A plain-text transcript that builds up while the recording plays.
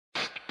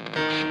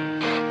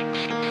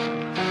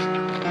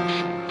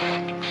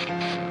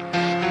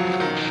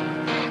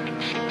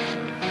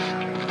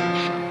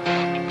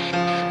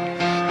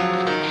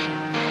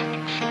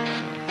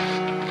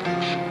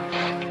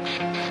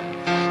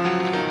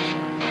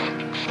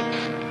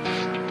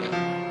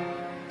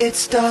It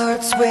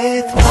starts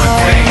with one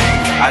thing,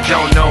 I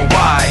don't know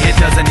why. It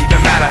doesn't even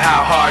matter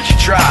how hard you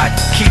try.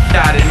 Keep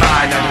that in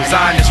mind. I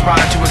designed this rhyme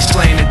to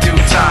explain in due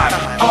time.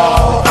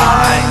 All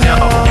I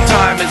know,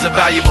 time is a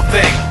valuable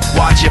thing.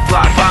 Watch it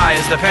fly by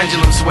as the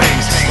pendulum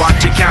swings.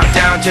 Watch it count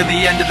down to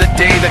the end of the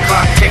day. The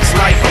clock takes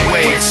life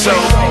away. It's so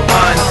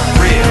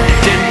unreal.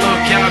 Didn't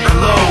look out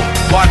below.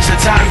 Watch the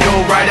time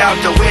go right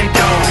out the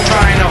window.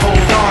 Trying to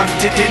hold on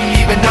to didn't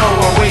even know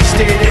I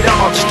wasted it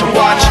all just to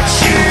watch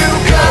you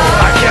go.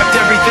 I kept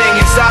everything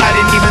inside,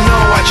 and even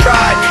though I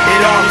tried,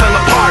 it all fell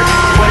apart.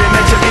 What it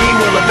meant to be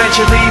will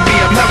eventually be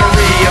a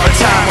memory of a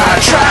time I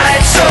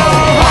tried so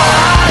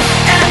hard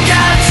and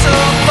got so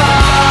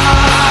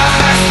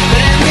far,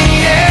 but in the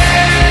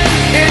end,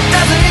 it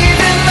doesn't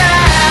even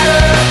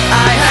matter.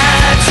 I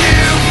had to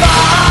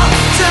fall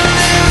to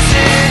lose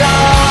it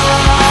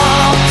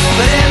all,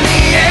 but in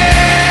the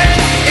end,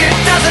 it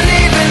doesn't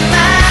even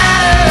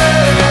matter.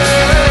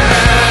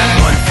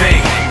 One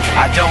thing,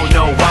 I don't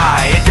know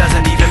why. It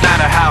doesn't even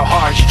matter how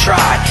hard you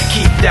try.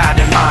 Keep that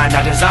in mind.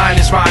 I designed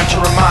this rhyme to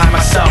remind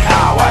myself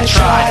how I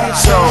tried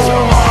so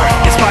hard.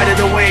 In spite of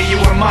the way you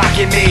were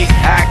mocking me,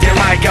 acting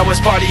like I was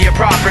part of your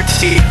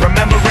property,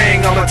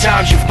 remembering all the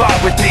times you fought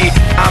with me,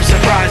 I'm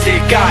surprised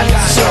it got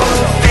so.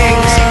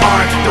 Things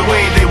aren't the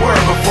way they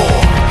were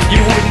before.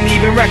 You wouldn't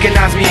even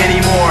recognize me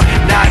anymore.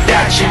 Not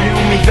that you knew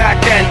me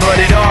back then, but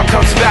it all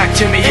comes back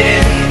to me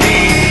in the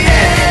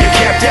end. You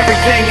kept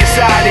everything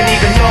inside, and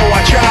even though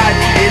I tried,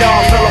 it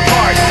all fell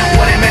apart.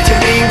 What it meant to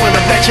me will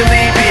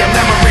eventually be a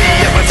memory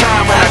of a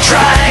time when I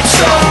tried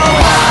so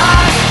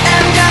hard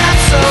and got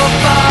so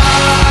far,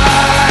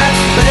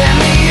 but in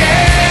the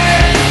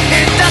end,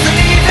 it doesn't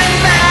even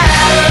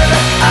matter.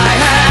 I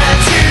had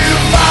to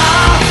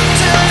fall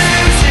to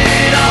lose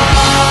it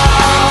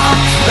all,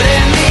 but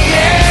in the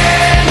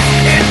end,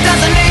 it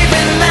doesn't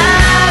even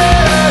matter.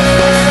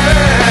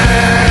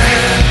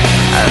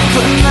 I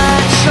put my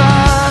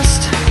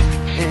trust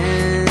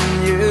in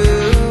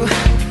you,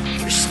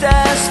 pushed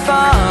as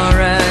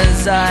far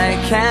as I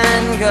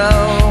can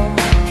go.